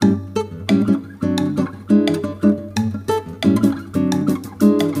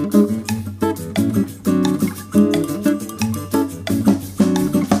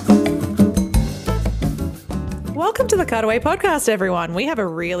Cutaway Podcast, everyone. We have a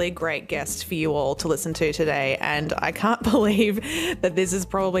really great guest for you all to listen to today, and I can't believe that this is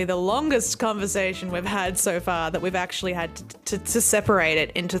probably the longest conversation we've had so far, that we've actually had to separate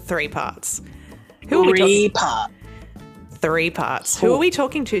it into three parts. Three parts. Who are we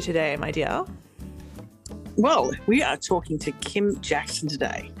talking to today, my dear? Well, we are talking to Kym Jackson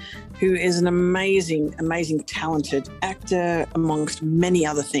today, who is an amazing, talented actor amongst many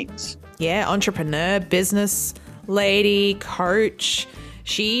other things. Yeah, entrepreneur, business lady, coach.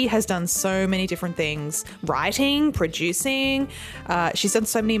 She has done so many different things, writing, producing. She's done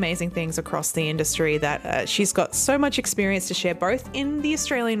so many amazing things across the industry that she's got so much experience to share, both in the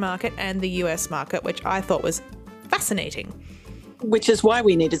Australian market and the US market, which I thought was fascinating. Which is why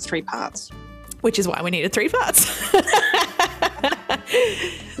we needed three parts.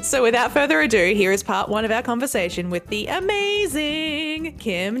 So without further ado, here is part one of our conversation with the amazing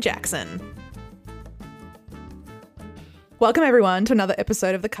Kym Jackson. Welcome everyone to another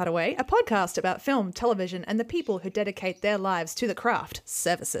episode of The Cutaway, a podcast about film, television, and the people who dedicate their lives to the craft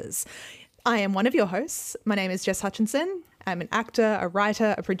services. I am one of your hosts. My name is Jess Hutchinson. I'm an actor, a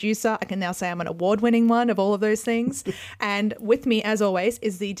writer, a producer. I can now say I'm an award-winning one of all of those things. And with me, as always,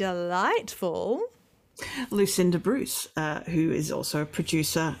 is the delightful Lucinda Bruce, who is also a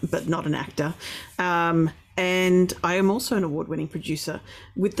producer, but not an actor. And I am also an award-winning producer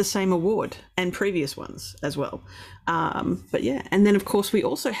with the same award and previous ones as well. But yeah, and then of course we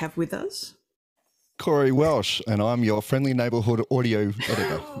also have with us Corey Welsh, and I'm your friendly neighbourhood audio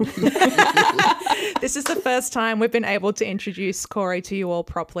editor. This is the first time we've been able to introduce Corey to you all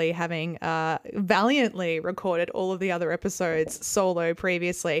properly, having valiantly recorded all of the other episodes solo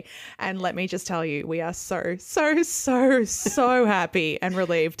previously. And let me just tell you, we are so happy and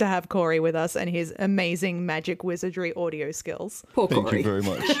relieved to have Corey with us and his amazing magic wizardry audio skills. Poor Thank Corey. you very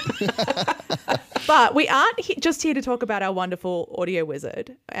much. But we aren't just here to talk about our wonderful audio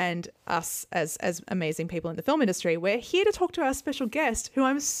wizard and us as amazing people in the film industry. We're here to talk to our special guest, who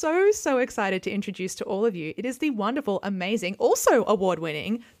I'm so excited to introduce to all of you. It is the wonderful, amazing, also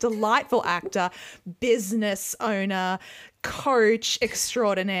award-winning, delightful actor, business owner, coach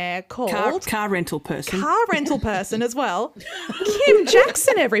extraordinaire called car rental person as well, Kym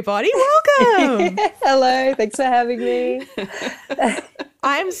Jackson, everybody. Welcome. Hello, thanks for having me.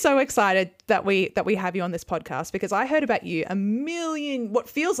 I'm so excited that we have you on this podcast, because I heard about you what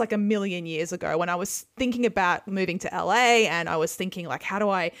feels like a million years ago, when I was thinking about moving to LA, and I was thinking, like, how do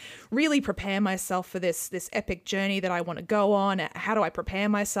I really prepare myself for this epic journey that I want to go on? How do I prepare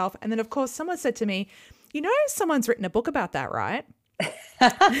myself? And then of course someone said to me, you know, someone's written a book about that, right?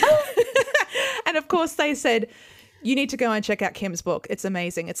 And of course they said, you need to go and check out Kym's book. It's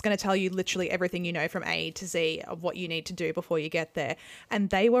amazing. It's going to tell you literally everything you know from A to Z of what you need to do before you get there. And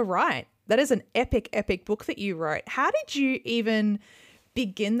they were right. That is an epic book that you wrote. How did you even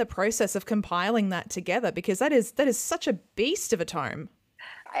begin the process of compiling that together? Because that is such a beast of a tome.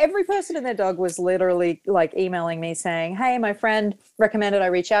 Every person and their dog was literally like emailing me saying, hey, my friend recommended I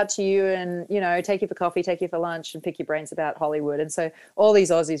reach out to you and, you know, take you for coffee, take you for lunch and pick your brains about Hollywood. And so all these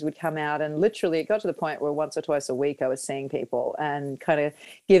Aussies would come out, and literally it got to the point where once or twice a week I was seeing people and kind of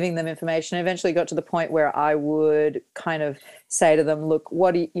giving them information. Eventually got to the point where I would kind of say to them, look,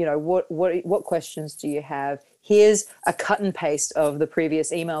 what questions do you have? Here's a cut and paste of the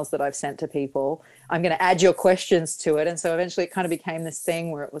previous emails that I've sent to people. I'm going to add your questions to it. And so eventually it kind of became this thing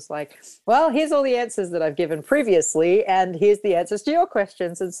where it was like, well, here's all the answers that I've given previously, and here's the answers to your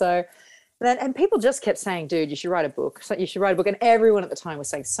questions. And so then, and people just kept saying, dude, you should write a book. So you should write a book. And everyone at the time was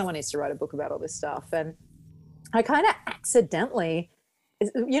saying, someone needs to write a book about all this stuff. And I kind of accidentally,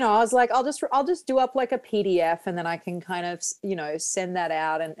 you know, I was like, I'll just do up like a PDF, and then I can kind of, you know, send that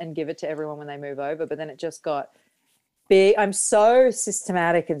out and give it to everyone when they move over. But then it just got big. I'm so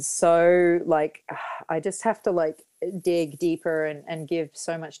systematic and so like, I just have to like dig deeper and give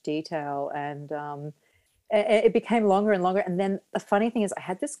so much detail. And it became longer and longer. And then the funny thing is, I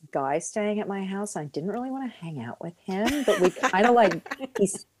had this guy staying at my house. I didn't really want to hang out with him, but we kind of like, he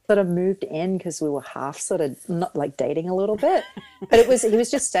sort of moved in because we were half sort of not like dating a little bit, but he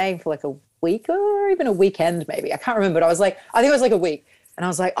was just staying for like a week or even a weekend maybe. I can't remember, but I think it was like a week. And I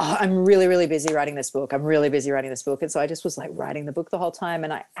was like, oh, I'm really busy writing this book. And so I just was like writing the book the whole time.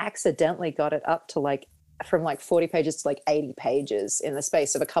 And I accidentally got it up to like, from like 40 pages to like 80 pages in the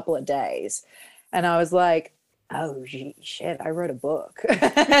space of a couple of days. And I was like, oh shit, I wrote a book.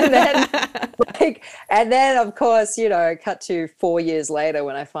 And then of course, cut to 4 years later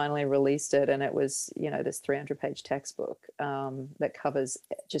when I finally released it, and it was, this 300-page textbook that covers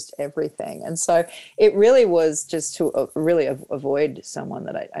just everything. And so it really was just to really avoid someone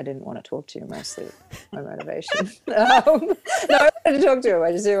that I didn't want to talk to, mostly my motivation. No, I wanted to talk to him.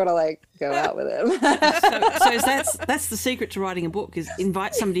 I just didn't want to go out with him. So that's the secret to writing a book, is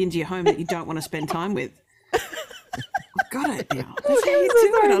invite somebody into your home that you don't want to spend time with. I've got it now. That's how you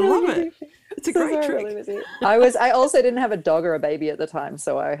do it. I love it. It's a great trick. Really busy. I also didn't have a dog or a baby at the time,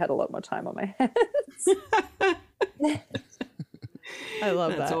 so I had a lot more time on my hands. I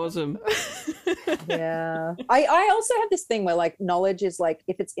love That's that. awesome. Yeah. I also have this thing where knowledge is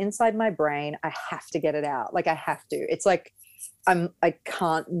if it's inside my brain, I have to get it out. I have to. It's I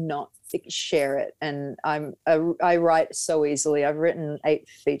can't not share it. And I write so easily. I've written 8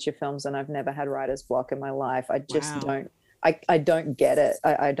 feature films and I've never had writer's block in my life. I just don't. I don't get it.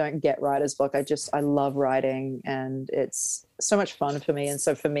 I don't get writer's block. I love writing, and it's so much fun for me. And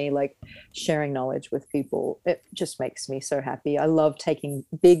so for me, sharing knowledge with people, it just makes me so happy. I love taking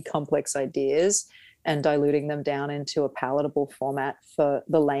big, complex ideas and diluting them down into a palatable format for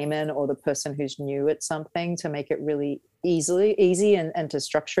the layman or the person who's new at something, to make it really easy and to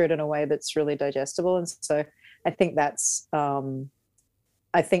structure it in a way that's really digestible. And so I think that's a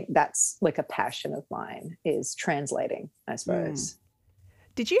passion of mine, is translating, I suppose.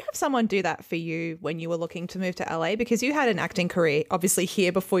 Did you have someone do that for you when you were looking to move to LA? Because you had an acting career obviously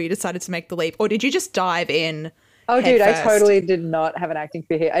here before you decided to make the leap, or did you just dive in? Oh, dude, I totally did not have an acting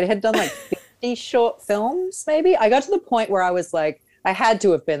career here. I had done 50 short films, maybe. I got to the point where I was I had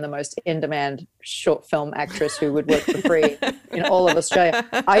to have been the most in-demand short film actress who would work for free in all of Australia.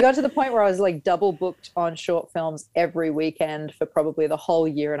 I got to the point where I was double booked on short films every weekend for probably the whole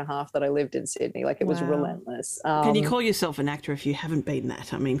year and a half that I lived in Sydney. It was relentless. Can you call yourself an actor if you haven't been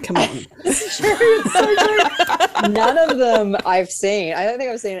that? I mean, come on. It's true. It's so true. None of them I've seen. I don't think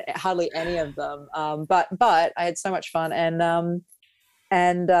I've seen hardly any of them. But I had so much fun.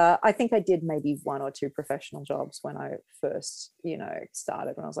 And I think I did maybe 1 or 2 professional jobs when I first,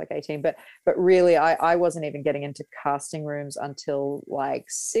 started when I was 18. But really, I wasn't even getting into casting rooms until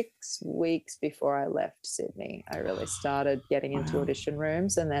 6 weeks before I left Sydney. I really started getting into audition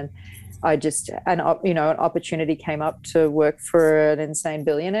rooms, and then an opportunity came up to work for an insane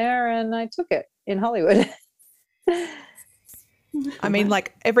billionaire, and I took it in Hollywood. I mean,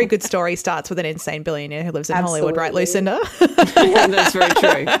 every good story starts with an insane billionaire who lives in Hollywood, right, Lucinda? That's very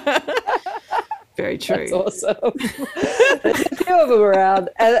true. Very true. That's awesome. There's a few of them around.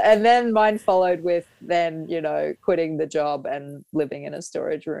 And then mine followed with quitting the job and living in a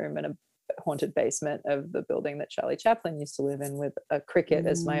storage room in a haunted basement of the building that Charlie Chaplin used to live in, with a cricket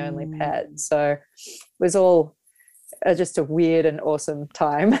as my only pet. So it was all just a weird and awesome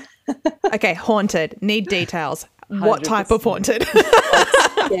time. Okay, haunted. Need details. 100%. What type of haunted?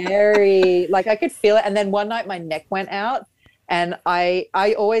 Scary. I could feel it. And then one night my neck went out, and I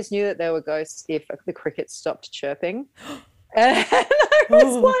always knew that there were ghosts if the cricket stopped chirping. And I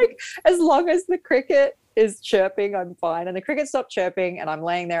was as long as the cricket is chirping, I'm fine. And the cricket stopped chirping, and I'm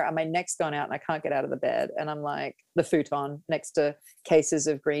laying there and my neck's gone out and I can't get out of the bed. And I'm the futon next to cases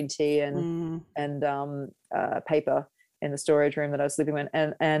of green tea and paper in the storage room that I was sleeping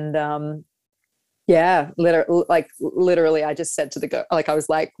in. And yeah, literally, I just said to the ghost, I was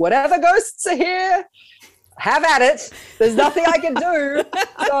whatever ghosts are here, have at it. There's nothing I can do.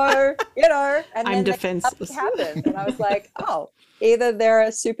 So, and I'm defenseless. Happened. And I was oh, either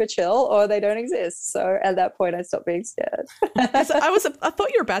they're super chill or they don't exist. So at that point, I stopped being scared. I thought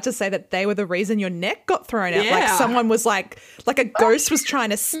you were about to say that they were the reason your neck got thrown out. Yeah. Someone was like a ghost was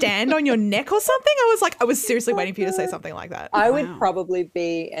trying to stand on your neck or something. I was seriously waiting for you to say something like that. I would probably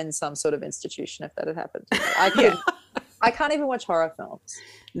be in some sort of institution if that had happened to me. I can't even watch horror films.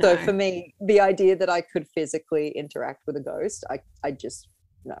 No. So for me, the idea that I could physically interact with a ghost, I just,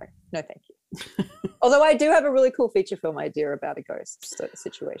 no, thank you. Although I do have a really cool feature film idea about a ghost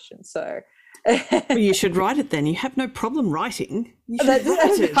situation. So well, you should write it then. You have no problem writing. You should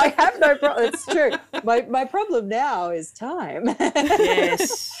write it. I have no problem. It's true. My problem now is time.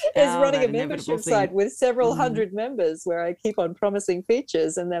 Yes. Is running a membership site with several hundred members where I keep on promising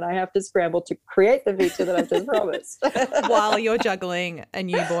features, and then I have to scramble to create the feature that I've just promised. While you're juggling a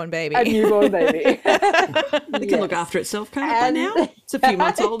newborn baby. It can look after itself, can't it, by now? It's a few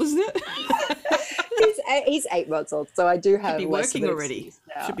months old, isn't it? He's 8 months old, so I do have. Should be working already.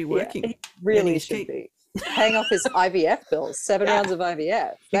 Should be working. Yeah, really should be. Paying off his IVF bills, 7 rounds of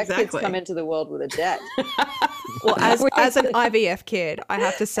IVF. That kid's come into the world with a debt. Well, as an IVF kid, I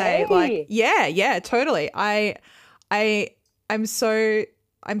have to say, like, yeah, totally. I'm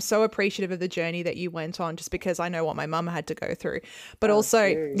so appreciative of the journey that you went on, just because I know what my mum had to go through. But also,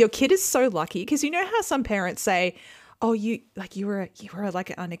 your kid is so lucky, because you know how some parents say, "Oh, you were like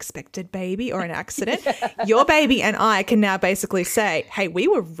an unexpected baby or an accident." Your baby and I can now basically say, "Hey, we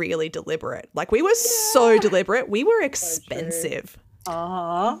were really deliberate. Like, we were so deliberate. We were expensive."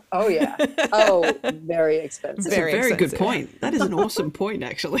 Oh yeah. Oh, very expensive. That's a very good point. That is an awesome point,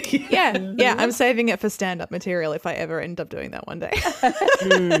 actually. Yeah. I'm saving it for stand-up material if I ever end up doing that one day.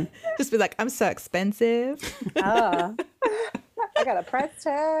 Just be like, I'm so expensive. I got a price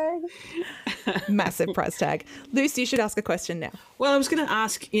tag. Massive price tag. Lucy, you should ask a question now. Well, I was going to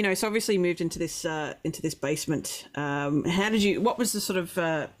ask, so obviously you moved into this basement. What was the sort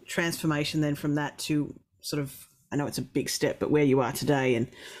of transformation then from that to sort of, I know it's a big step, but where you are today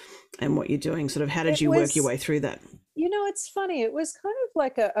and what you're doing, sort of how did you work your way through that? It's funny. It was kind of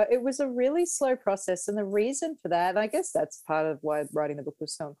like it was a really slow process. And the reason for that, and I guess that's part of why writing the book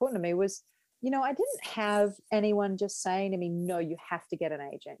was so important to me, was, I didn't have anyone just saying to me, no, you have to get an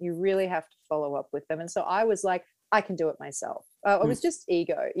agent. You really have to follow up with them. And so I was like, I can do it myself. It was just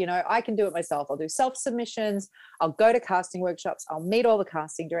ego. I can do it myself. I'll do self-submissions. I'll go to casting workshops. I'll meet all the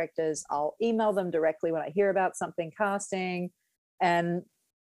casting directors. I'll email them directly when I hear about something casting. And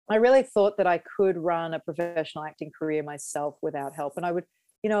I really thought that I could run a professional acting career myself without help. And I would,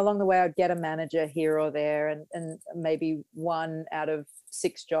 along the way, I'd get a manager here or there, and maybe 1 out of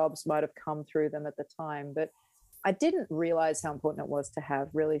 6 jobs might have come through them at the time. But I didn't realize how important it was to have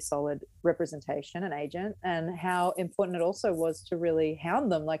really solid representation, an agent, and how important it also was to really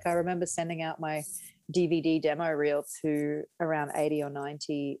hound them. Like, I remember sending out my DVD demo reel to around 80 or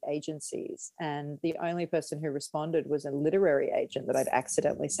 90 agencies, and the only person who responded was a literary agent that I'd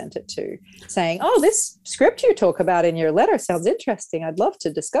accidentally sent it to, saying, "Oh, this script you talk about in your letter sounds interesting. I'd love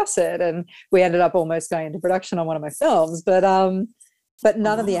to discuss it." And we ended up almost going into production on one of my films, but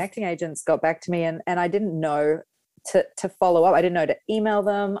none of the acting agents got back to me, and I didn't know to follow up. I didn't know to email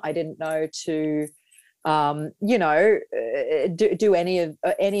them. I didn't know to do any of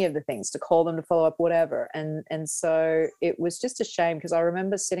the things, to call them, to follow up, whatever. And so it was just a shame, because I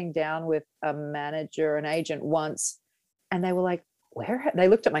remember sitting down with a manager, an agent once, and they were like, they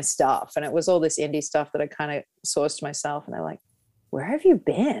looked at my stuff, and it was all this indie stuff that I kind of sourced myself, and they're like, where have you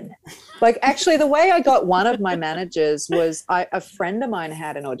been? Like, actually, the way I got one of my managers was a friend of mine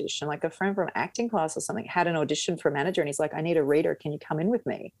had an audition, like a friend from acting class or something had an audition for a manager, and he's like, I need a reader. Can you come in with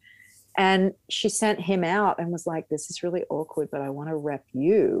me? And she sent him out and was like, this is really awkward, but I want to rep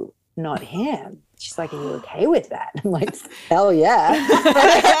you, not him. She's like, are you okay with that? I'm like, hell yeah.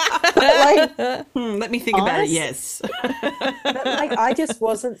 Let me think about it. Yes. But I just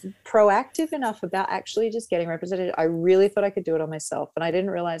wasn't proactive enough about actually just getting represented. I really thought I could do it on myself, and I didn't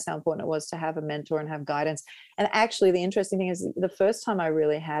realize how important it was to have a mentor and have guidance. And actually, the interesting thing is, the first time I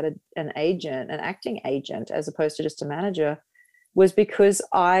really had an agent, an acting agent, as opposed to just a manager, was because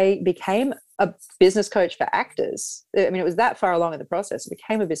I became a business coach for actors. I mean, it was that far along in the process. I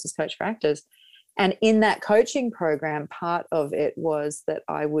became a business coach for actors. And in that coaching program, part of it was that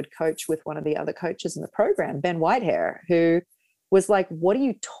I would coach with one of the other coaches in the program, Ben Whitehair, who was like, what are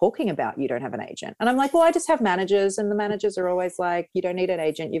you talking about? You don't have an agent. And I'm like, well, I just have managers. And the managers are always like, you don't need an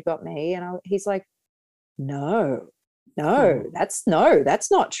agent. You've got me. And he's like, no, that's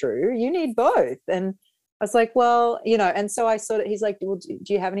not true. You need both. And I was like, well, and so he's like, well,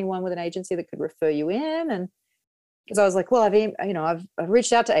 do you have anyone with an agency that could refer you in? And because I was like, well, I've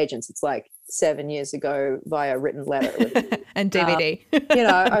reached out to agents. It's like 7 years ago via written letter and DVD.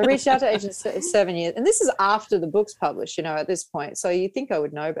 I reached out to agents 7 years, and this is after the book's published, at this point. So you think I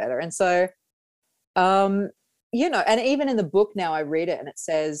would know better. And so, and even in the book now, I read it and it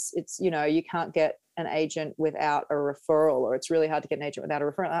says you can't get an agent without a referral, or it's really hard to get an agent without a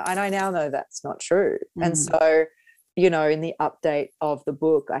referral. And I now know that's not true. And so, in the update of the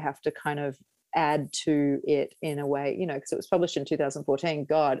book, I have to kind of add to it in a way, because it was published in 2014.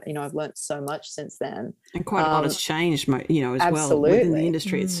 God, I've learned so much since then. And quite a lot has changed, as absolutely. well, within the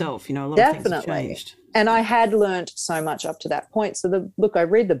industry itself. A lot of things have changed. And I had learned so much up to that point. So I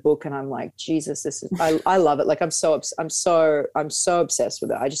read the book and I'm like, Jesus, I love it. Like, I'm so obsessed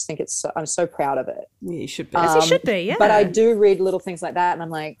with it. I just think I'm so proud of it. Yeah, you should be. As you should be, yeah. But I do read little things like that and I'm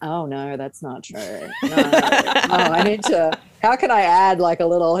like, oh no, that's not true. No, I need to, how can I add like a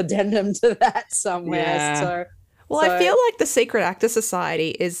little addendum to that somewhere? Yeah. I feel like the Secret Actor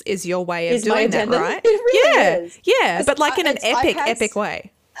Society is your way of doing that, right? It really is. Yeah, but like in an epic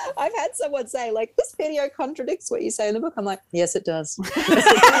way. I've had someone say, like, this video contradicts what you say in the book. I'm like, yes, it does.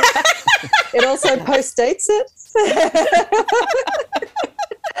 It also postdates it.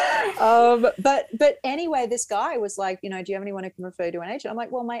 But anyway, this guy was like, do you have anyone who can refer you to an agent? I'm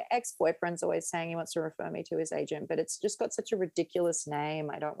like, well, my ex-boyfriend's always saying he wants to refer me to his agent, but it's just got such a ridiculous name.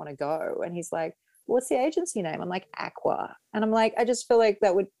 I don't want to go. And he's like, what's the agency name? I'm like, Aqua. And I'm like, I just feel like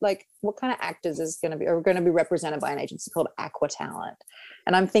that would, like, what kind of actors are going to be represented by an agency called Aqua Talent?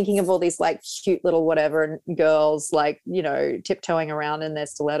 And I'm thinking of all these like cute little whatever girls, like, tiptoeing around in their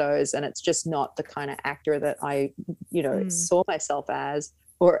stilettos. And it's just not the kind of actor that I, saw myself as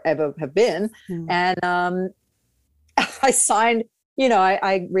or ever have been. And I signed,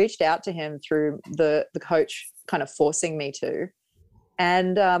 I reached out to him through the coach kind of forcing me to.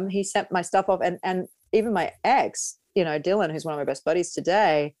 And he sent my stuff off. And even my ex, Dylan, who's one of my best buddies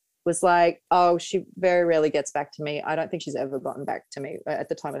today, was like, oh, she very rarely gets back to me. I don't think she's ever gotten back to me. At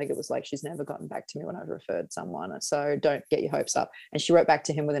the time, I think it was like, she's never gotten back to me when I've referred someone. So don't get your hopes up. And she wrote back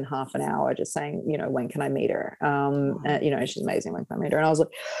to him within half an hour just saying, when can I meet her? She's amazing. When can I meet her? And I was like,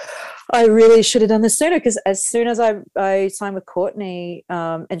 I really should have done this sooner, because as soon as I signed with Courtney,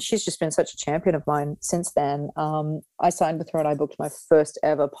 and she's just been such a champion of mine since then, I signed with her and I booked my first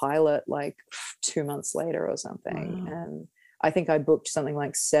ever pilot like 2 months later or something. Wow. And I think I booked something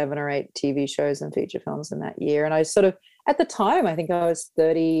like 7 or 8 TV shows and feature films in that year. And I sort of, at the time, I think I was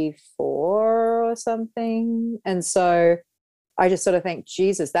 34 or something. And so I just sort of think,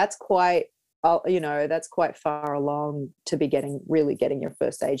 Jesus, that's quite far along to be really getting your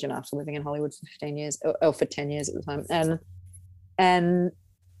first agent after living in Hollywood for 15 years or for 10 years at the time. And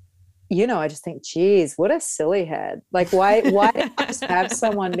I just think, geez, what a silly head. Like, why didn't I just have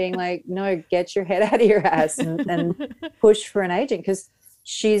someone being like, no, get your head out of your ass and push for an agent? Because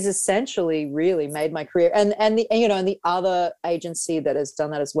she's essentially really made my career. And the other agency that has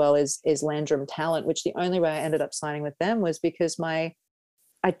done that as well is Landrum Talent, which the only way I ended up signing with them was because I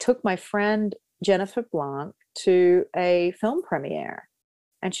took my friend Jennifer Blanc to a film premiere.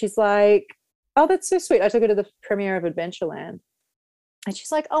 And she's like, oh, that's so sweet. I took her to the premiere of Adventureland. And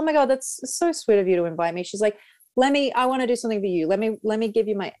she's like, oh my God, that's so sweet of you to invite me. She's like, I want to do something for you. Let me give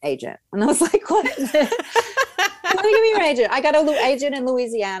you my agent. And I was like, what? Let me give you your agent. I got a little agent in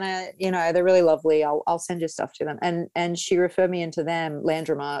Louisiana. They're really lovely. I'll send your stuff to them. And she referred me into them,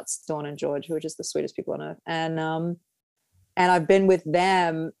 Landrum Arts, Dawn and George, who are just the sweetest people on earth. And I've been with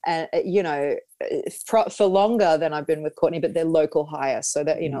them, for longer than I've been with Courtney, but they're local hire. So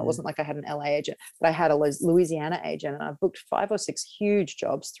that, it wasn't like I had an LA agent, but I had a Louisiana agent, and I booked 5 or 6 huge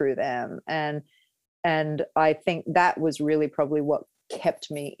jobs through them. And I think that was really probably what kept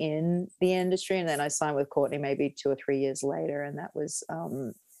me in the industry. And then I signed with Courtney maybe 2 or 3 years later. And that was,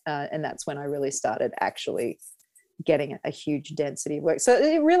 and that's when I really started actually getting a huge density of work.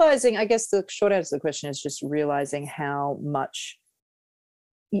 So realizing, I guess the short answer to the question is just realizing how much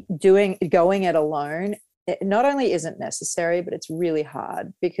going it alone, it not only isn't necessary, but it's really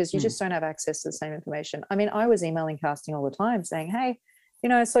hard because you just don't have access to the same information. I mean, I was emailing casting all the time saying, hey,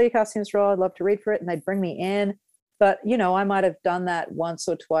 I saw your casting this role, I'd love to read for it. And they'd bring me in. But, I might have done that once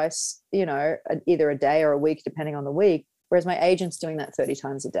or twice, either a day or a week, depending on the week. Whereas my agent's doing that 30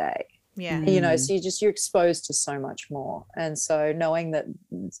 times a day. Yeah. So you're exposed to so much more. And so knowing that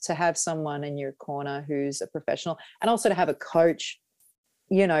to have someone in your corner who's a professional, and also to have a coach,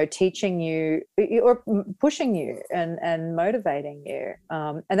 teaching you or pushing you and motivating you.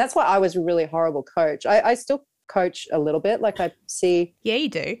 And that's why I was a really horrible coach. I still coach a little bit. Like I see. Yeah, you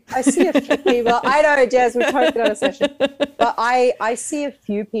do. I see a few people. I know, Jazz, we've posted on a session. But I see a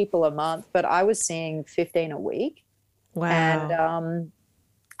few people a month, but I was seeing 15 a week. Wow. And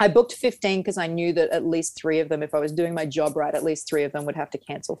I booked 15 because I knew that at least 3 of them, if I was doing my job right, at least 3 of them would have to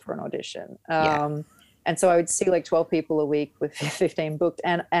cancel for an audition. And so I would see like 12 people a week with 15 booked.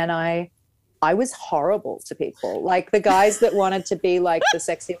 And I was horrible to people. Like the guys that wanted to be like the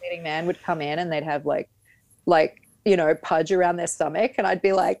sexy leading man would come in and they'd have like pudge around their stomach. And I'd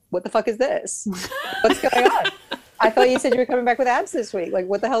be like, what the fuck is this? What's going on? I thought you said you were coming back with abs this week. Like,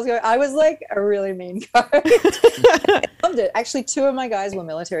 what the hell's going on? I was like a really mean guy. I loved it. Actually, 2 of my guys were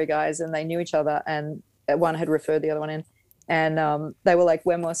military guys and they knew each other, and one had referred the other one in. And they were like,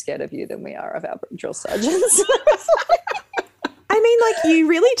 we're more scared of you than we are of our drill sergeants. I mean, like, you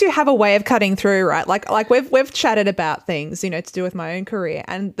really do have a way of cutting through, right? Like we've chatted about things, to do with my own career.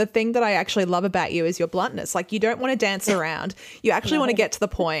 And the thing that I actually love about you is your bluntness. Like, you don't want to dance around. You actually want to get to the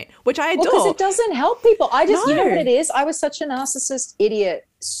point, which I adore. Because it doesn't help people. You know what it is? I was such a narcissist idiot,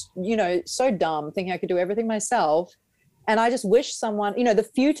 so dumb, thinking I could do everything myself. And I just wish someone, the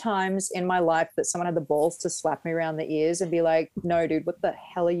few times in my life that someone had the balls to slap me around the ears and be like, no, dude, what the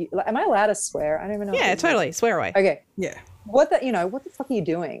hell are you? Like, am I allowed to swear? I don't even know. Yeah, totally. Swear away. Okay. Yeah. What the fuck are you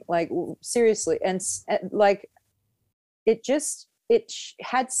doing? Like, seriously. And like,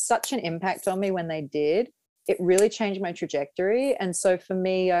 had such an impact on me when they did. It really changed my trajectory. And so for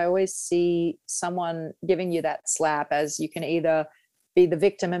me, I always see someone giving you that slap as you can either be the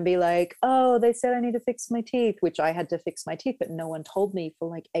victim and be like, oh, they said I need to fix my teeth, which I had to fix my teeth, but no one told me for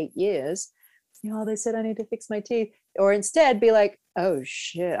like 8 years. They said I need to fix my teeth. Or instead be like, oh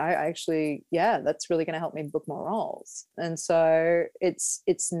shit, I actually, that's really going to help me book more roles. And so it's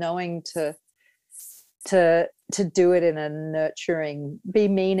knowing to do it in a nurturing, be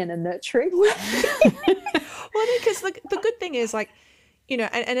mean in a nurturing way. Well, because the good thing is, like,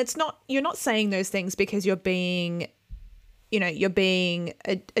 and it's not, you're not saying those things because you're being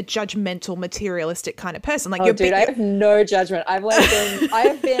a judgmental, materialistic kind of person. Like, I have no judgment. I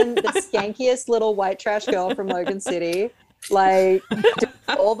have been the skankiest little white trash girl from Logan City, like,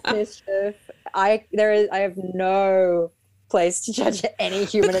 all the mischief. I have no place to judge any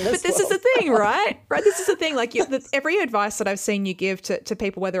human in this But this world. is the thing, right? This is the thing. Like, every advice that I've seen you give to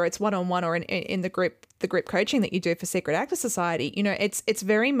people, whether it's one-on-one or in the group coaching that you do for Secret Actor Society, it's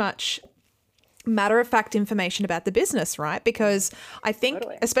very much matter-of-fact information about the business, right? Because I think,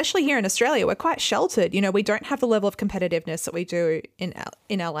 especially here in Australia, we're quite sheltered. We don't have the level of competitiveness that we do in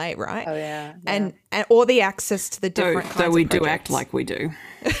LA, right? Oh yeah. And or the access to the different kinds though we of do projects. act like we do.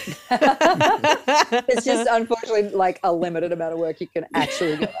 It's just unfortunately like a limited amount of work you can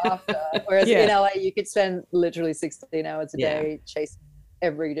actually go after. Whereas in LA, you could spend literally 16 hours a day chasing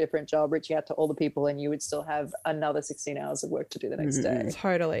every different job, reaching out to all the people, and you would still have another 16 hours of work to do the next day.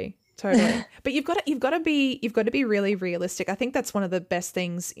 Totally. But you've got to be really realistic. I think that's one of the best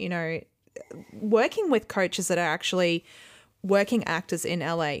things, working with coaches that are actually working actors in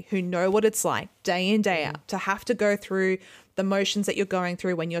LA who know what it's like day in, day out, to have to go through the motions that you're going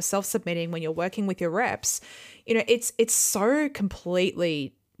through when you're self-submitting, when you're working with your reps. It's so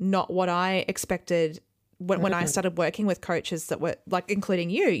completely not what I expected when I started working with coaches that were like,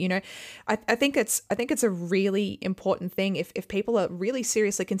 including you. I think it's a really important thing if people are really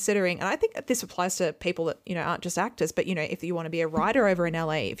seriously considering, and I think that this applies to people that, aren't just actors, but, if you want to be a writer over in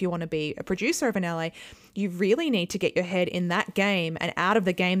LA, if you want to be a producer over in LA, you really need to get your head in that game and out of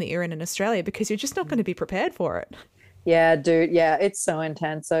the game that you're in Australia, because you're just not going to be prepared for it. Yeah, dude. Yeah, it's so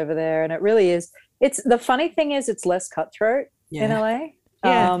intense over there. And it really is. The funny thing is it's less cutthroat in LA.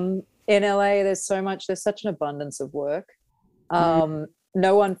 Yeah. In LA, there's such an abundance of work. No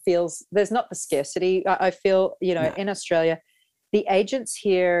one feels, there's not the scarcity. I feel, in Australia, the agents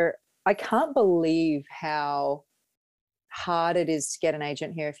here, I can't believe how hard it is to get an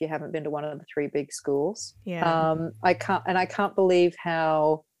agent here if you haven't been to one of the 3 big schools. Yeah. I can't believe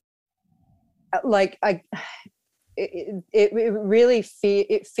how, it really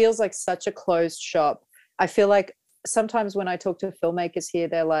feels like such a closed shop. I feel like sometimes when I talk to filmmakers here,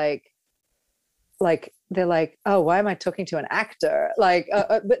 they're like, oh, why am I talking to an actor?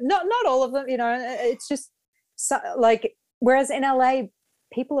 But not all of them, it's just whereas in LA,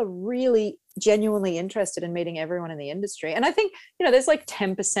 people are really genuinely interested in meeting everyone in the industry. And I think, there's like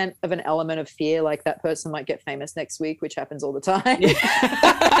 10% of an element of fear, like that person might get famous next week, which happens all the time.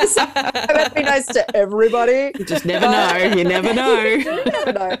 So I better be nice to everybody. You just never know. You never know. You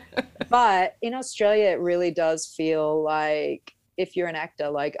never know. But in Australia, it really does feel like, if you're an actor,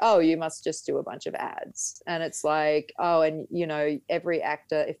 like, oh, you must just do a bunch of ads. And it's like, oh, and every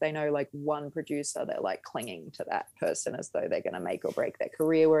actor, if they know like one producer, they're like clinging to that person as though they're going to make or break their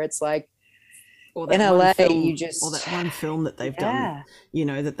career, where it's like, in LA, or that one film that they've done,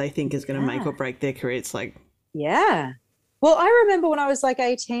 that they think is going to make or break their career. It's like, yeah. Well, I remember when I was like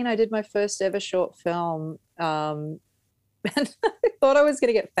 18, I did my first ever short film. And I thought I was going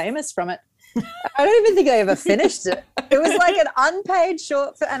to get famous from it. I don't even think I ever finished it. It was like an unpaid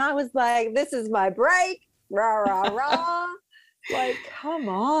short film, and I was like, this is my break. Rah, rah, rah. Like, come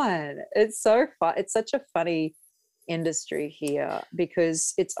on. It's so fun. It's such a funny industry here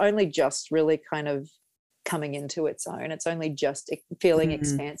because it's only just really kind of coming into its own. It's only just feeling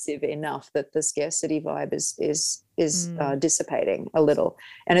expansive enough that the scarcity vibe is dissipating a little,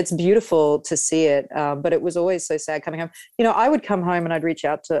 and it's beautiful to see it. But it was always so sad coming home. I would come home and I'd reach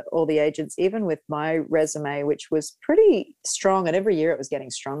out to all the agents, even with my resume, which was pretty strong, and every year it was getting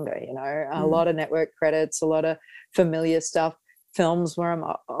stronger. A lot of network credits, a lot of familiar stuff, films where I'm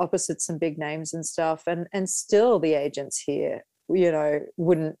opposite some big names and stuff, and still the agents here,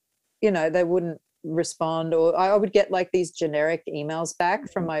 wouldn't, they wouldn't respond, or I would get like these generic emails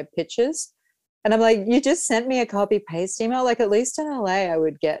back from my pitches, and I'm like, you just sent me a copy paste email. Like, at least in LA I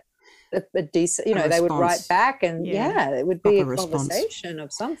would get a decent, they would write back, and it would be a conversation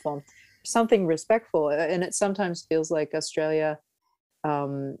of some form, something respectful. And it sometimes feels like Australia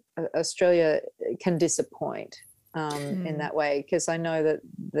can disappoint in that way, because I know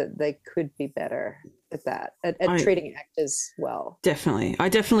that they could be better at that, at treating actors well. Definitely. I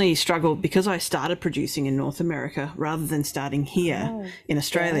definitely struggled because I started producing in North America rather than starting here in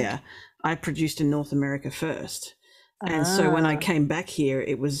Australia. I produced in North America first. And so when I came back here,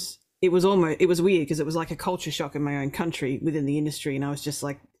 it was weird because it was like a culture shock in my own country within the industry. And I was just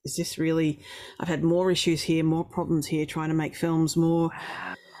like, is this really, I've had more issues here, more problems here trying to make films, more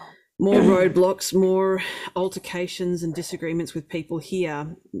roadblocks, more altercations and disagreements with people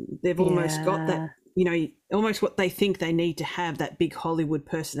here. They've almost got that, almost what they think they need to have, that big Hollywood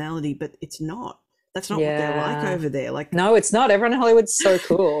personality, but it's not. That's not what they're like over there. Like, no, it's not. Everyone in Hollywood's so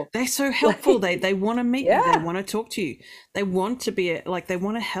cool. They're so helpful. They want to meet you. They want to talk to you. They want to be they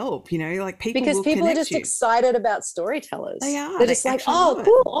want to help. Like people because will people are just you. excited about storytellers. They are. They're just like, oh,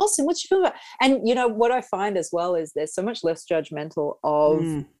 cool, awesome. What you feel about? And what I find as well is there's so much less judgmental of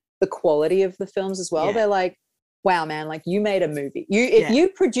the quality of the films as well. Yeah. They're like, wow, man, like you made a movie. If you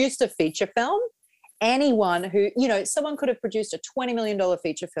produced a feature film. Anyone who, someone could have produced a $20 million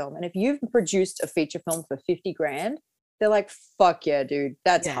feature film. And if you've produced a feature film for 50 grand, they're like, fuck yeah, dude,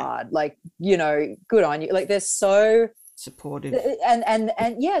 that's hard. Like, good on you. Like they're so supportive and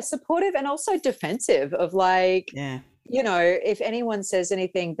supportive and also defensive of like, if anyone says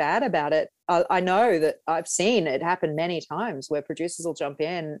anything bad about it, I know that I've seen it happen many times where producers will jump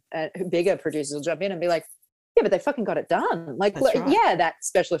in, bigger producers will jump in and be like, yeah, but they fucking got it done. Like, right. That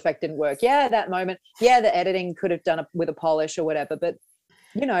special effect didn't work. Yeah, that moment. Yeah, the editing could have done it with a polish or whatever. But,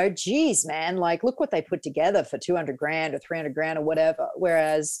 geez, man, like, look what they put together for 200 grand or 300 grand or whatever.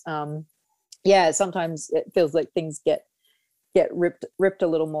 Whereas, sometimes it feels like things get ripped a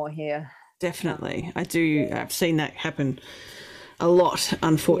little more here. Definitely. I do. I've seen that happen a lot,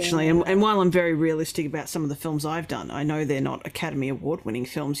 unfortunately. Yeah. And while I'm very realistic about some of the films I've done, I know they're not Academy Award winning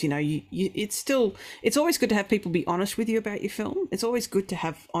films. It's always good to have people be honest with you about your film. It's always good to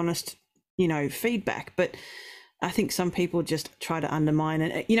have honest, feedback. But I think some people just try to undermine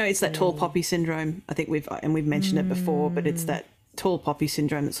it. It's that tall poppy syndrome. I think we've mentioned it before, but it's that tall poppy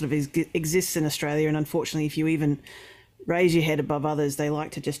syndrome that sort of exists in Australia. And unfortunately, if you even raise your head above others, they like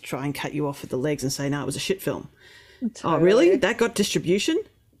to just try and cut you off at the legs and say, no, it was a shit film. Totally. Oh, really? That got distribution?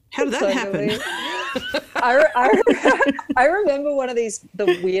 How did that happen? I remember one of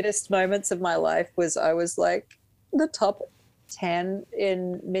the weirdest moments of my life was I was like the top 10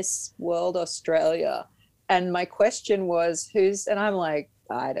 in Miss World Australia. And my question was, and I'm like,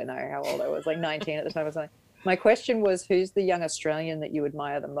 I don't know how old I was, like 19 at the time or something. My question was, who's the young Australian that you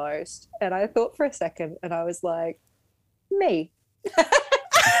admire the most? And I thought for a second and I was like, me.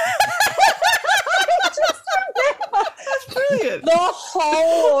 Brilliant. The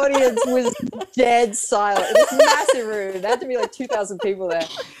whole audience was dead silent. It was a massive room. There had to be like 2,000 people there.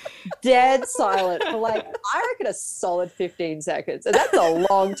 Dead silent for like, I reckon a solid 15 seconds. And that's a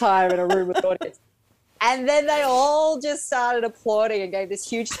long time in a room with an audience. And then they all just started applauding and gave this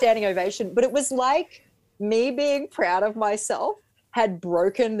huge standing ovation. But it was like me being proud of myself had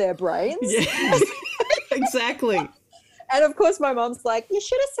broken their brains. Yeah, exactly. And of course, my mom's like, you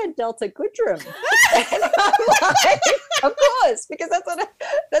should have said Delta Goodrum. And I'm like, of course, because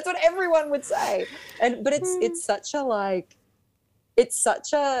that's what everyone would say. But it's such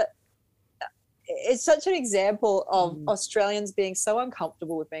an example of Australians being so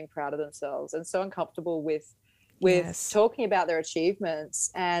uncomfortable with being proud of themselves and so uncomfortable with talking about their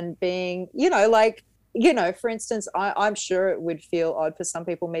achievements and being, for instance, I'm sure it would feel odd for some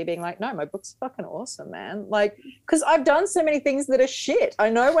people, me being like, no, my book's fucking awesome, man. Like, because I've done so many things that are shit. I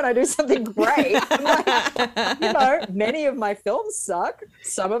know when I do something great, I'm like, many of my films suck.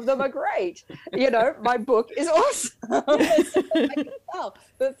 Some of them are great. My book is awesome. I can tell.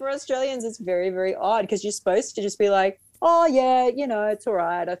 But for Australians, it's very, very odd because you're supposed to just be like, oh, yeah, it's all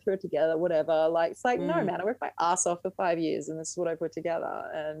right. I threw it together, whatever. Like, it's like, no, man, I worked my ass off for 5 years and this is what I put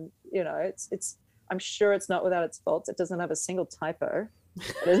together. And, it's I'm sure it's not without its faults. It doesn't have a single typo.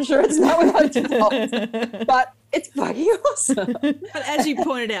 I'm sure it's not without its faults. But it's fucking awesome. But as you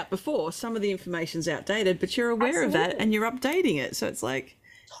pointed out before, some of the information's outdated, but you're aware of that and you're updating it. So it's like,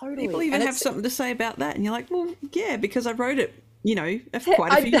 people even have something to say about that. And you're like, well, yeah, because I wrote it,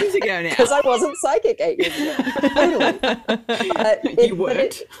 quite a few years ago now. Because I wasn't psychic 8 years ago. Totally. You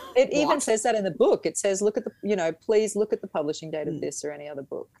weren't. It even says that in the book. It says, look at please look at the publishing date of this or any other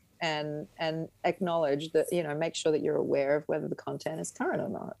book. And acknowledge that, make sure that you're aware of whether the content is current or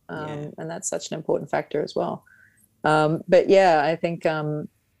not. And that's such an important factor as well. But yeah, I think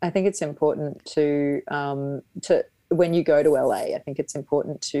it's important to when you go to LA, I think it's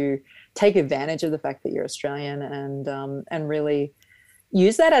important to take advantage of the fact that you're Australian and really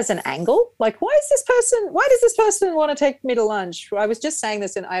use that as an angle. Like, why does this person want to take me to lunch? I was just saying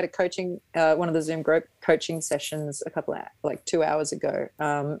this, and I had a coaching, one of the Zoom group coaching sessions like 2 hours ago.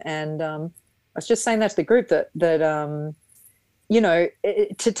 I was just saying that to the group that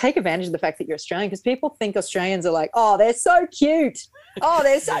to take advantage of the fact that you're Australian, because people think Australians are like, oh, they're so cute. Oh,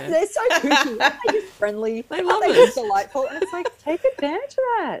 they're so kooky. They're just friendly. They love They're it. just delightful. And it's like, take advantage of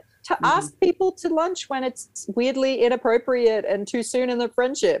that. To ask people to lunch when it's weirdly inappropriate and too soon in the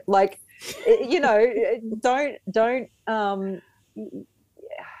friendship. Like,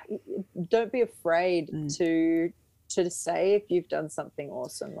 don't be afraid to say if you've done something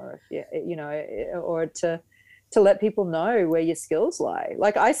awesome, or if or to let people know where your skills lie.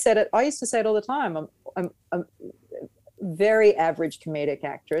 Like I used to say it all the time. I'm a very average comedic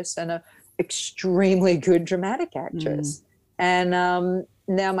actress and a extremely good dramatic actress. And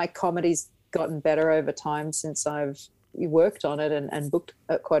now my comedy's gotten better over time since I've worked on it and booked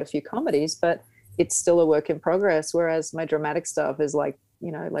quite a few comedies, but it's still a work in progress. Whereas my dramatic stuff is like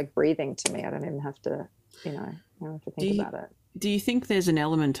breathing to me. I don't even have to, I don't have to think about it. Do you think there's an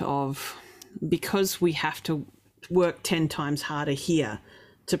element of, because we have to work 10 times harder here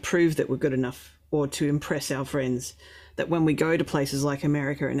to prove that we're good enough or to impress our friends, that when we go to places like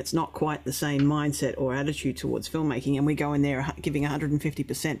America and it's not quite the same mindset or attitude towards filmmaking, and we go in there giving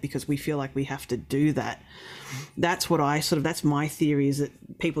 150% because we feel like we have to do that, that's my theory, is that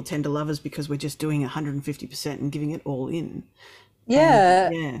people tend to love us because we're just doing 150% and giving it all in. Yeah,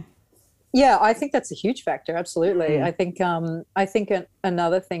 I think that's a huge factor. Absolutely. I think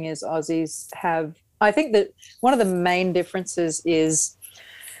another thing is Aussies have, I think that one of the main differences is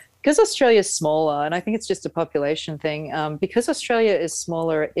because Australia is smaller, and I think it's just a population thing. Because Australia is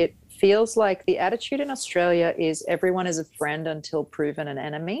smaller, it feels like the attitude in Australia is everyone is a friend until proven an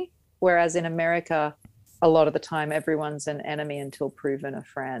enemy. Whereas in America, a lot of the time, everyone's an enemy until proven a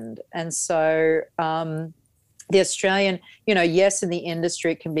friend. And so the Australian, yes, in the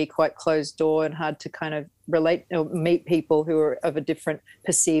industry, it can be quite closed door and hard to kind of relate or meet people who are of a different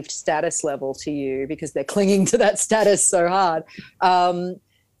perceived status level to you because they're clinging to that status so hard.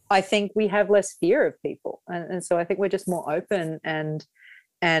 I think we have less fear of people. And so I think we're just more open, and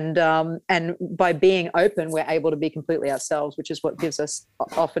by being open, we're able to be completely ourselves, which is what gives us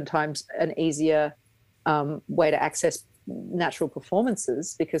oftentimes an easier way to access natural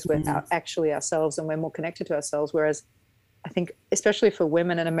performances, because we're actually ourselves and we're more connected to ourselves. Whereas I think, especially for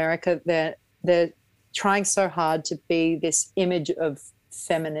women in America, they're trying so hard to be this image of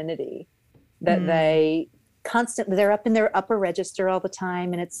femininity that they're up in their upper register all the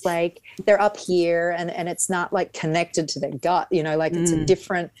time, and it's like they're up here and it's not like connected to their gut, it's a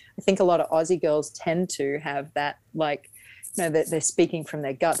different, I think a lot of Aussie girls tend to have that, like, that they're speaking from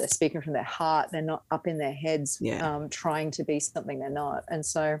their gut, they're speaking from their heart, they're not up in their heads trying to be something they're not. And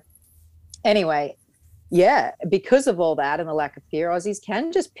so anyway, because of all that and the lack of fear, Aussies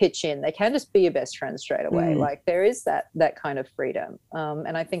can just pitch in, they can just be your best friend straight away. Like there is that kind of freedom,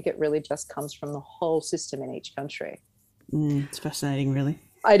 and I think it really just comes from the whole system in each country. It's fascinating, really.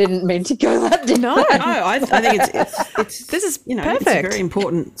 I didn't mean to go that deep. No, I think it's this is It's perfect. a very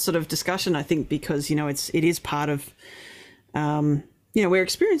important sort of discussion, I think, because it is part of we're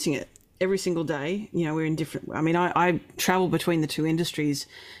experiencing it every single day. We're in different, I travel between the two industries,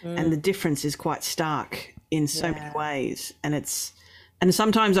 and the difference is quite stark in so many ways, and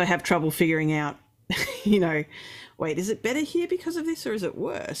sometimes I have trouble figuring out wait, is it better here because of this, or is it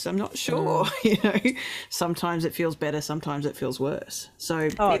worse? I'm not sure. Sometimes it feels better, sometimes it feels worse. So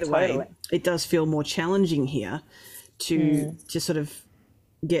either way, it does feel more challenging here to sort of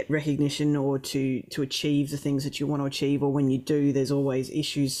get recognition or to achieve the things that you want to achieve, or when you do, there's always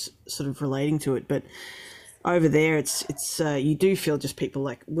issues sort of relating to it. But over there, it's you do feel just people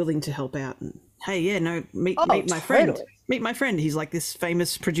like willing to help out, and hey, meet my friend. Meet my friend. He's like this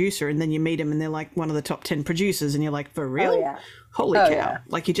famous producer, and then you meet him and they're like one of the top 10 producers, and you're like, for real? Holy cow. Yeah.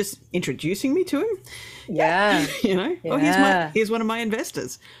 Like, you're just introducing me to him? Yeah. Here's one of my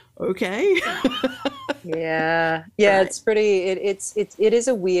investors. Okay. Yeah. Right. It's pretty, it is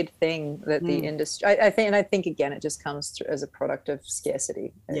a weird thing that the industry, I think again, it just comes through as a product of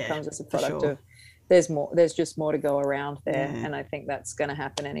scarcity. It comes as a product of, there's just more to go around there. And I think that's going to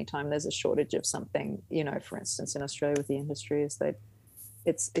happen anytime there's a shortage of something. For instance, in Australia with the industry, is that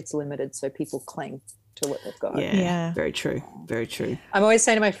it's limited, so people cling to what they've got. Very true. I'm always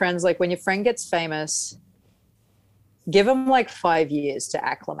saying to my friends, like, when your friend gets famous, give them like 5 years to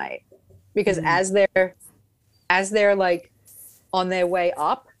acclimate, because as they're like on their way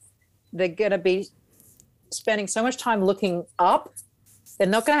up, they're going to be spending so much time looking up, they're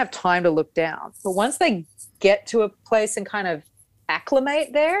not going to have time to look down. But once they get to a place and kind of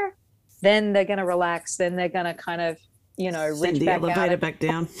acclimate there, then they're going to relax. Then they're going to kind of, Send reach the back elevator out. back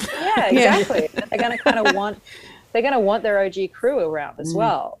down. Yeah, exactly. They're going to kind of they're going to want their OG crew around as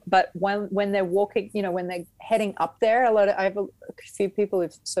well. But when they're walking, when they're heading up there, I have a few people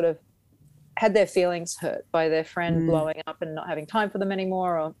who've sort of had their feelings hurt by their friend blowing up and not having time for them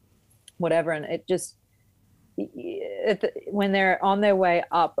anymore or whatever. And it just, when they're on their way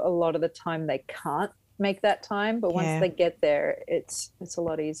up, a lot of the time they can't make that time. But once they get there, it's a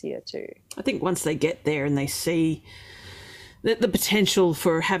lot easier too. I think once they get there and they see the potential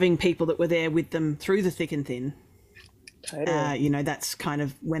for having people that were there with them through the thick and thin, Totally. that's kind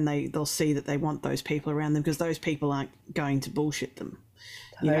of when they'll see that they want those people around them, because those people aren't going to bullshit them.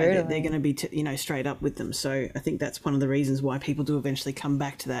 They're going to be straight up with them. So I think that's one of the reasons why people do eventually come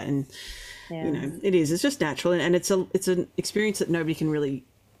back to that. And it's just natural, and it's an experience that nobody can really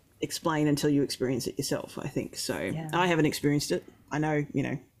explain until you experience it yourself, I think. So I haven't experienced it. I know,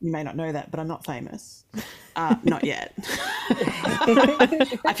 you may not know that, but I'm not famous. Not yet.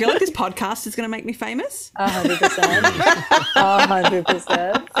 I feel like this podcast is going to make me famous. 100%.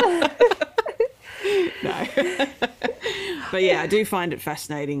 100%. No. But yeah, I do find it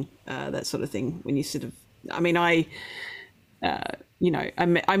fascinating, that sort of thing, when you sort of, I mean, I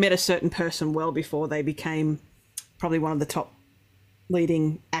met a certain person well before they became probably one of the top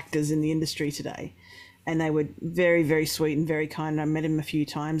leading actors in the industry today. And they were very, very sweet and very kind. I met him a few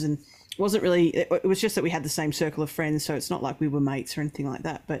times, and it was just that we had the same circle of friends. So it's not like we were mates or anything like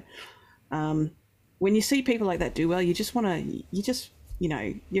that. But when you see people like that do well, you're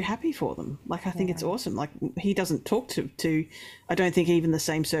happy for them. Like, I think it's awesome. Like, he doesn't talk to, I don't think, even the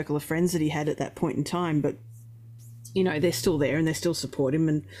same circle of friends that he had at that point in time, but they're still there and they still support him,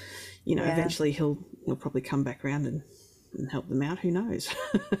 and eventually he'll probably come back around and help them out. Who knows?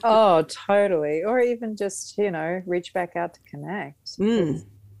 Oh, totally. Or even just, reach back out to connect.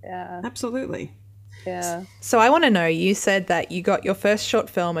 Yeah. Absolutely. Yeah. So I want to know, you said that you got your first short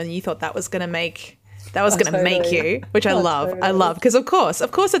film and you thought that was going to make you, which I love. Totally. I love, because of course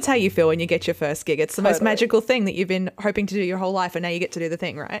that's how you feel when you get your first gig. It's the most magical thing that you've been hoping to do your whole life, and now you get to do the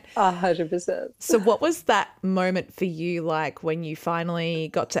thing, right? 100%. So what was that moment for you like when you finally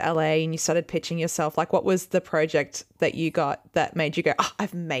got to LA and you started pitching yourself? Like, what was the project that you got that made you go, oh,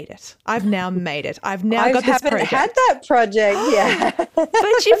 I've made it. I've now made it. I've now got this project. I haven't had that project yet.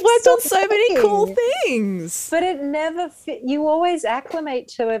 But you've worked on so many cool things. But it never you always acclimate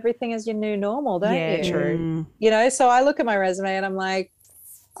to everything as your new normal, don't you? Yeah, true. So I look at my resume and I'm like,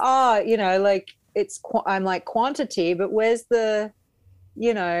 like I'm like quantity, but where's the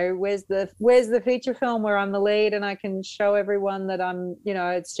feature film where I'm the lead and I can show everyone that I'm,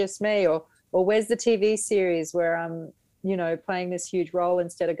 it's just me, or where's the TV series where I'm, playing this huge role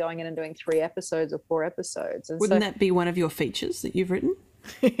instead of going in and doing 3 episodes or 4 episodes. And wouldn't that be one of your features that you've written?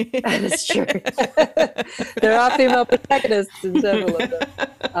 That is true. There are female protagonists in several of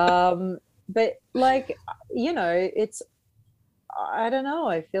them. But like, it's, I don't know.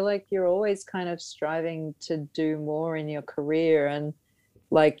 I feel like you're always kind of striving to do more in your career. And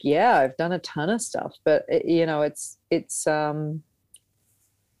like, yeah, I've done a ton of stuff, but it's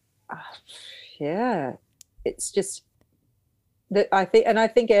just that I think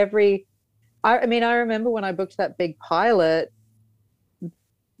I remember when I booked that big pilot,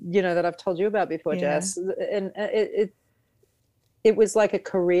 that I've told you about before, Jess, and it was like a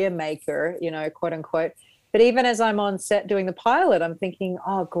career maker, quote unquote. But even as I'm on set doing the pilot, I'm thinking,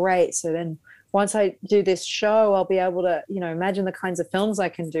 oh, great. So then once I do this show, I'll be able to, imagine the kinds of films I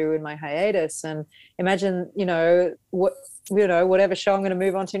can do in my hiatus, and imagine, whatever show I'm going to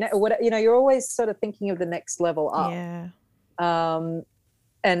move on to next. You're always sort of thinking of the next level up. Yeah.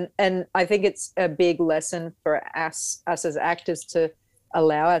 And I think it's a big lesson for us as actors to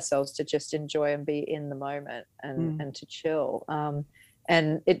allow ourselves to just enjoy and be in the moment and to chill.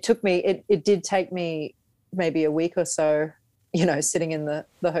 And it did take me maybe a week or so, sitting in the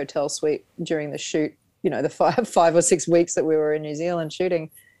hotel suite during the shoot, the 5 or 6 weeks that we were in New Zealand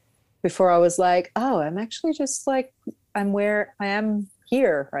shooting, before I was like, oh, I'm actually just like, I'm where I am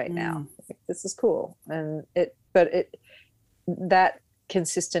here right now. Like, this is cool. And that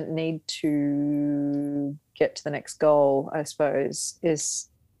consistent need to get to the next goal, I suppose, is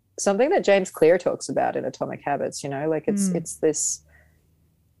something that James Clear talks about in Atomic Habits. It's this,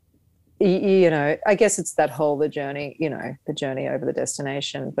 I guess it's that whole, the journey over the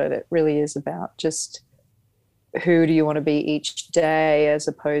destination, but it really is about just who do you want to be each day, as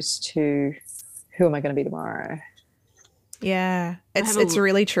opposed to who am I going to be tomorrow. Yeah, it's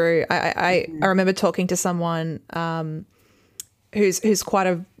really true. I remember talking to someone who's quite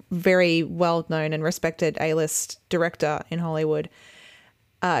a very well-known and respected A-list director in Hollywood,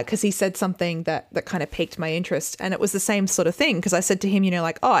 because he said something that kind of piqued my interest. And it was the same sort of thing, because I said to him, you know,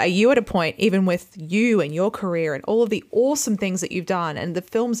 like, oh, are you at a point, even with you and your career and all of the awesome things that you've done and the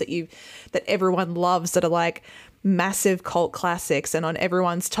films that everyone loves that are like massive cult classics and on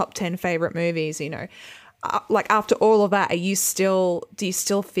everyone's top 10 favorite movies, you know, like after all of that, do you still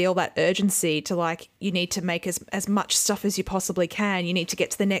feel that urgency to like, you need to make as much stuff as you possibly can. You need to get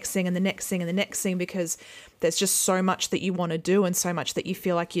to the next thing and the next thing and the next thing, because there's just so much that you want to do and so much that you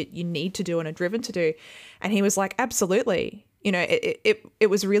feel like you need to do and are driven to do. And he was like, absolutely. You know, it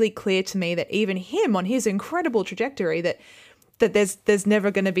was really clear to me that even him on his incredible trajectory, that there's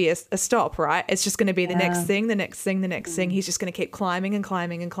never going to be a stop, right? It's just going to be the next thing, the next thing, the next thing. He's just going to keep climbing and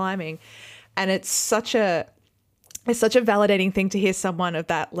climbing and climbing. And it's such a validating thing to hear someone of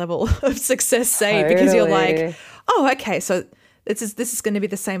that level of success say, because you're like, oh, okay, so this is going to be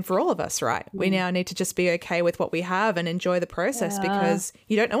the same for all of us, right? We now need to just be okay with what we have and enjoy the process, because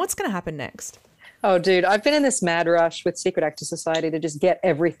you don't know what's going to happen next. Oh, dude, I've been in this mad rush with Secret Actor Society to just get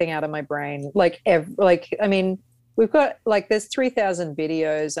everything out of my brain. I mean, we've got there's 3,000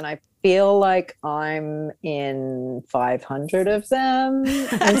 videos, and I feel like I'm in 500 of them,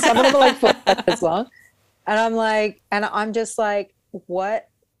 and some of them are like 4 minutes long. And I'm just like, what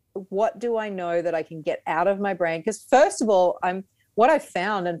do I know that I can get out of my brain? Because first of all, what I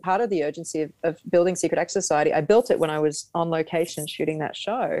found, and part of the urgency of building Secret Actor Society, I built it when I was on location shooting that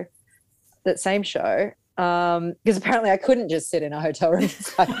same show. Because apparently I couldn't just sit in a hotel room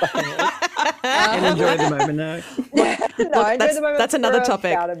for 5 fucking years. And enjoy the moment, no. That's another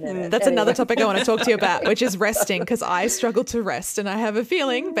topic. That's another topic I want to talk to you about, which is resting, because I struggle to rest, and I have a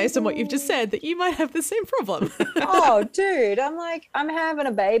feeling, based on what you've just said, that you might have the same problem. Oh, dude, I'm having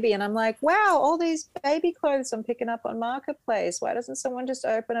a baby, and I'm like, wow, all these baby clothes I'm picking up on Marketplace. Why doesn't someone just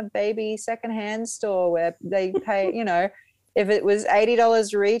open a baby secondhand store where they pay, you know, if it was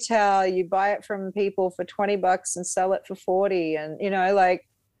 $80 retail, you buy it from people for $20 and sell it for $40, and you know, like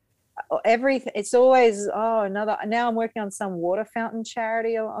everything. It's always now I'm working on some water fountain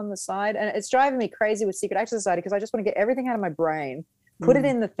charity on the side, and it's driving me crazy with Secret Actor Society, because I just want to get everything out of my brain, put it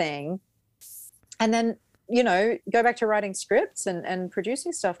in the thing, and then, you know, go back to writing scripts and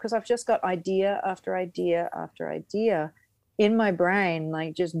producing stuff, because I've just got idea after idea after idea in my brain,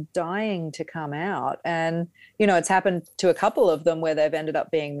 like just dying to come out. And, you know, it's happened to a couple of them where they've ended up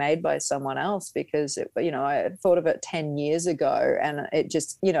being made by someone else, because, you know, I thought of it 10 years ago, and it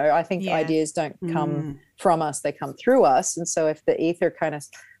just, you know, I think ideas don't come from us, they come through us. And so if the ether kind of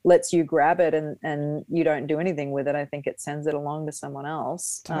lets you grab it and you don't do anything with it, I think it sends it along to someone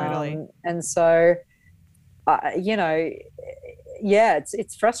else. Totally. And so, you know, yeah,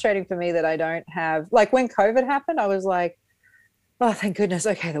 it's frustrating for me that I don't have, like when COVID happened, I was like, oh, thank goodness.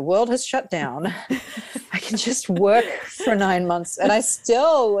 Okay, the world has shut down. I can just work for 9 months. And I was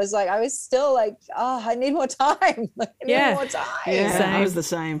still like, oh, I need more time. I need more time. Yeah, I was the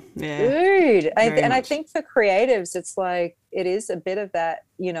same. Yeah. Dude. I think for creatives, it's like, it is a bit of that,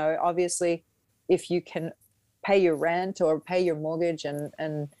 you know, obviously if you can pay your rent or pay your mortgage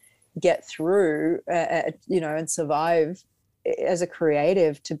and get through, you know, and survive as a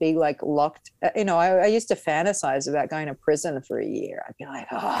creative, to be like locked, you know, I used to fantasize about going to prison for a year. I'd be like,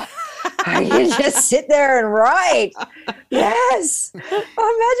 oh, I can just sit there and write. Yes. Imagine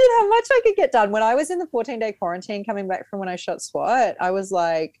how much I could get done. When I was in the 14-day quarantine coming back from when I shot SWAT, I was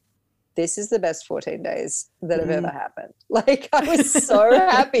like, this is the best 14 days that have ever happened. Like, I was so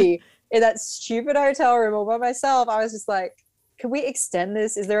happy in that stupid hotel room all by myself. I was just like, can we extend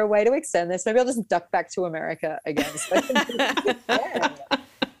this? Is there a way to extend this? Maybe I'll just duck back to America again. So I can do it again.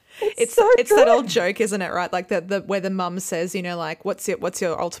 It's that old joke, isn't it? Right, like the where the mum says, you know, like what's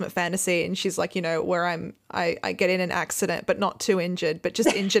your ultimate fantasy, and she's like, you know, where I get in an accident, but not too injured, but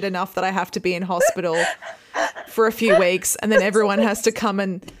just injured enough that I have to be in hospital for a few weeks, and then everyone has to come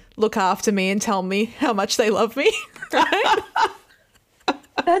and look after me and tell me how much they love me. Right?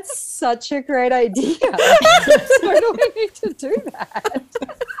 That's such a great idea. So do we need to do that?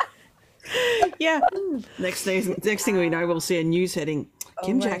 Yeah. Next thing we know, we'll see a news heading: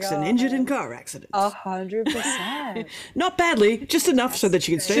 Kym Jackson injured in car accident. 100%. Not badly, just enough so that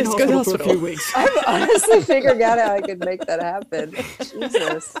she can stay in hospital for a few weeks. I'm honestly figuring out how I could make that happen.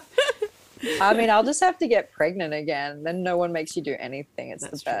 Jesus. I mean, I'll just have to get pregnant again. Then no one makes you do anything. It's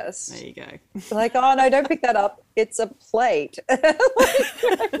the best. There you go. Like, oh no, don't pick that up. It's a plate.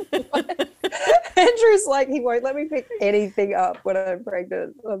 Andrew's like, he won't let me pick anything up when I'm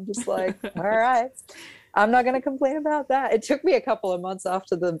pregnant. I'm just like, all right. I'm not going to complain about that. It took me a couple of months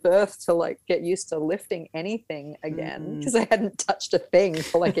after the birth to like get used to lifting anything again because I hadn't touched a thing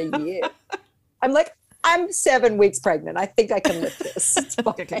for like a year. I'm like, I'm 7 weeks pregnant. I think I can lift this. It's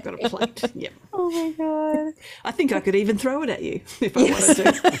I think I've got a plate. Yep. Oh my God. I think I could even throw it at you if I wanted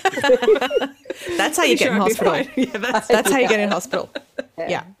to. That's how you get in hospital. Yeah, That's how you get in hospital.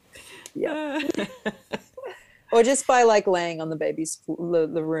 Yeah. Or just by like laying on the baby's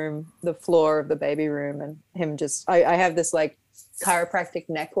the floor of the baby room, and him just I have this like chiropractic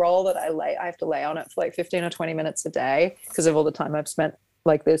neck roll that I have to lay on it for like 15 or 20 minutes a day because of all the time I've spent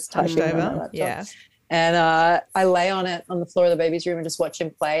like this typing on my laptop. Yeah. And I lay on it on the floor of the baby's room and just watch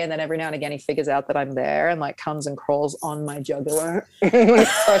him play. And then every now and again he figures out that I'm there and like comes and crawls on my jugular,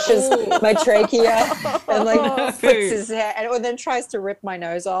 crushes my trachea, and like puts his hair and then tries to rip my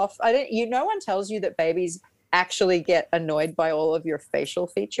nose off. No one tells you that babies actually get annoyed by all of your facial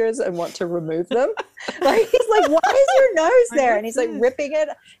features and want to remove them. Like he's like, why is your nose there? And he's like ripping it,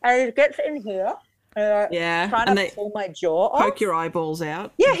 and it gets in here. Trying to pull my jaw off. Poke your eyeballs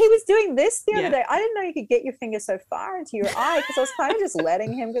out. Yeah, he was doing this the other day. I didn't know you could get your finger so far into your eye because I was kind of just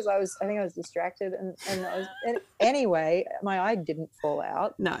letting him because I think I was distracted and anyway, my eye didn't fall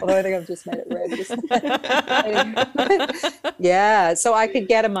out. No. Although I think I've just made it red. Yeah, so I could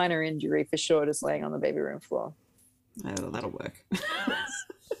get a minor injury for sure just laying on the baby room floor. Oh, that'll work.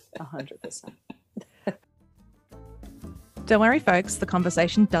 100%. Don't worry, folks, the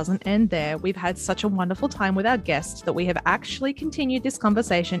conversation doesn't end there. We've had such a wonderful time with our guest that we have actually continued this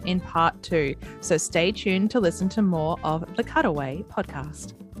conversation in part 2. So stay tuned to listen to more of the Cutaway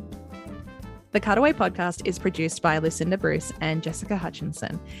podcast. The Cutaway podcast is produced by Lucinda Bruce and Jessica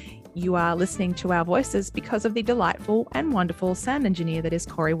Hutchinson. You are listening to our voices because of the delightful and wonderful sound engineer that is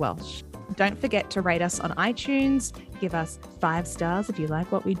Corey Welsh. Don't forget to rate us on iTunes, give us 5 stars if you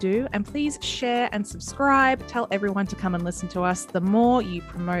like what we do, and please share and subscribe. Tell everyone to come and listen to us. The more you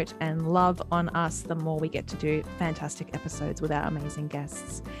promote and love on us, the more we get to do fantastic episodes with our amazing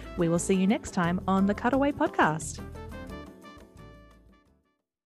guests. We will see you next time on the Cutaway podcast.